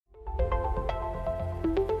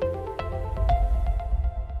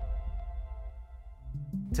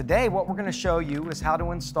Today, what we're going to show you is how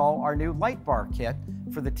to install our new light bar kit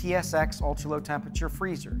for the TSX ultra-low temperature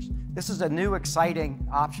freezers. This is a new exciting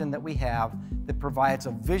option that we have that provides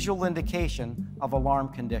a visual indication of alarm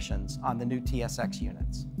conditions on the new TSX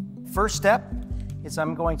units. First step is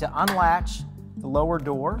I'm going to unlatch the lower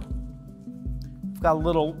door. I've got a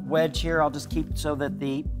little wedge here. I'll just keep it so that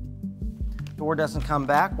the door doesn't come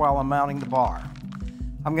back while I'm mounting the bar.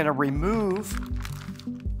 I'm going to remove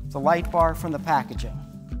the light bar from the packaging.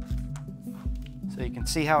 So you can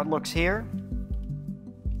see how it looks here.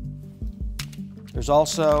 There's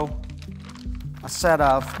also a set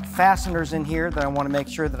of fasteners in here that I want to make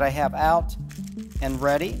sure that I have out and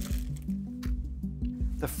ready.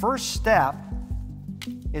 The first step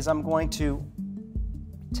is I'm going to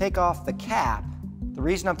take off the cap. The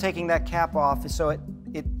reason I'm taking that cap off is so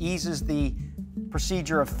it eases the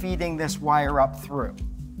procedure of feeding this wire up through.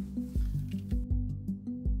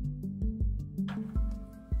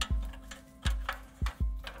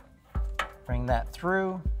 Bring that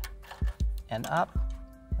through and up,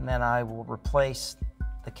 and then I will replace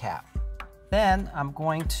the cap. Then I'm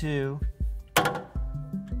going to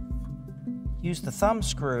use the thumb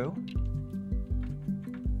screw,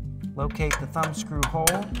 locate the thumb screw hole,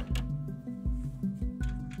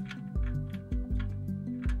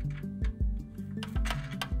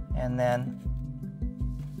 and then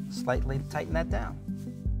slightly tighten that down.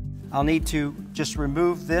 I'll need to just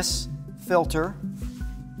remove this filter,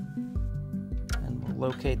 and we'll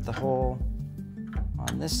locate the hole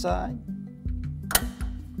on this side,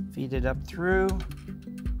 feed it up through,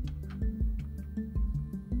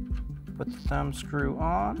 put the thumb screw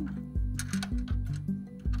on,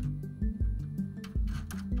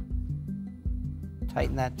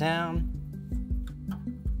 tighten that down,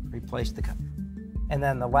 replace the cover. And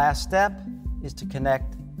then the last step is to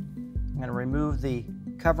connect. I'm going to remove the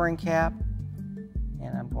covering cap,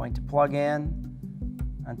 and I'm going to plug in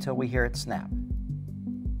until we hear it snap.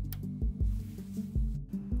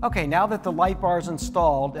 Okay, now that the light bar is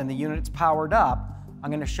installed and the unit's powered up, I'm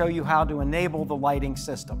going to show you how to enable the lighting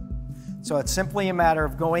system. So it's simply a matter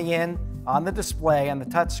of going in on the display, on the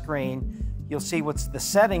touch screen. You'll see what's the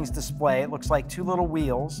settings display. It looks like two little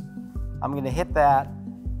wheels. I'm going to hit that.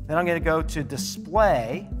 Then I'm going to go to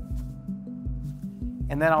display,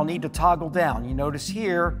 and then I'll need to toggle down. You notice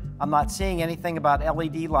here, I'm not seeing anything about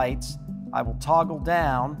LED lights. I will toggle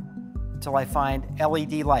down until I find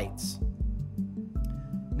LED lights.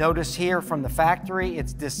 Notice here from the factory,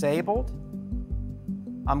 it's disabled.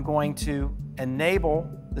 I'm going to enable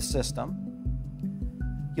the system.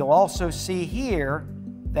 You'll also see here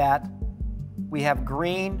that we have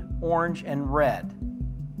green, orange, and red.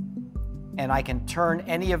 And I can turn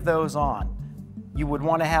any of those on. You would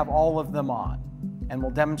want to have all of them on. And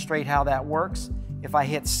we'll demonstrate how that works. If I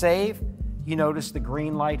hit save, you notice the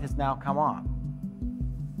green light has now come on.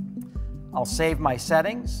 I'll save my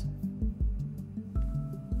settings.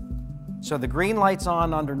 So the green light's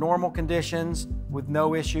on under normal conditions with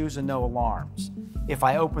no issues and no alarms. If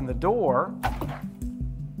I open the door,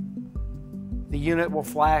 the unit will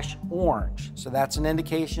flash orange. So that's an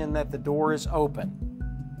indication that the door is open.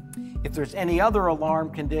 If there's any other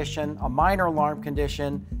alarm condition, a minor alarm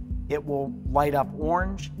condition, it will light up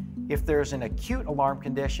orange. If there's an acute alarm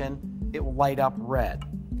condition, it will light up red.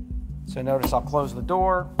 So notice I'll close the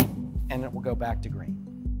door and it will go back to green.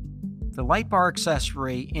 The light bar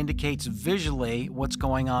accessory indicates visually what's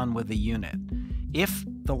going on with the unit. If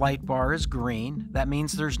the light bar is green, that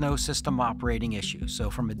means there's no system operating issue. So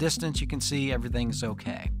from a distance you can see everything's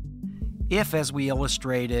okay. If, as we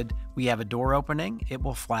illustrated, we have a door opening, it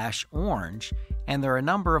will flash orange, and there are a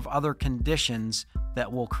number of other conditions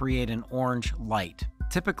that will create an orange light.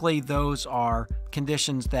 Typically, those are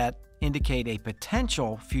conditions that indicate a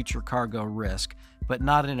potential future cargo risk, but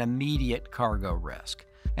not an immediate cargo risk.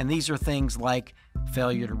 And these are things like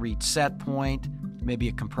failure to reach set point, maybe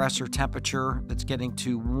a compressor temperature that's getting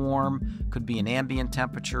too warm, could be an ambient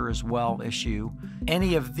temperature as well issue.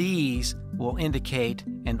 Any of these will indicate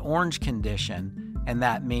an orange condition, and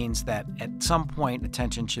that means that at some point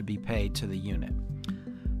attention should be paid to the unit.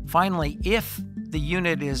 Finally, if the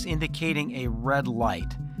unit is indicating a red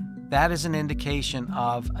light, that is an indication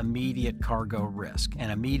of immediate cargo risk, and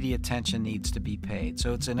immediate attention needs to be paid.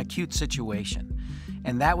 So it's an acute situation.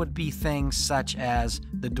 And that would be things such as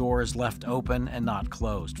the door is left open and not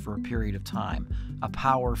closed for a period of time, a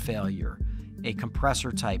power failure, a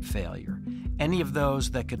compressor type failure. Any of those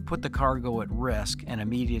that could put the cargo at risk and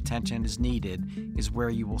immediate attention is needed is where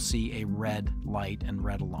you will see a red light and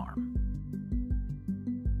red alarm.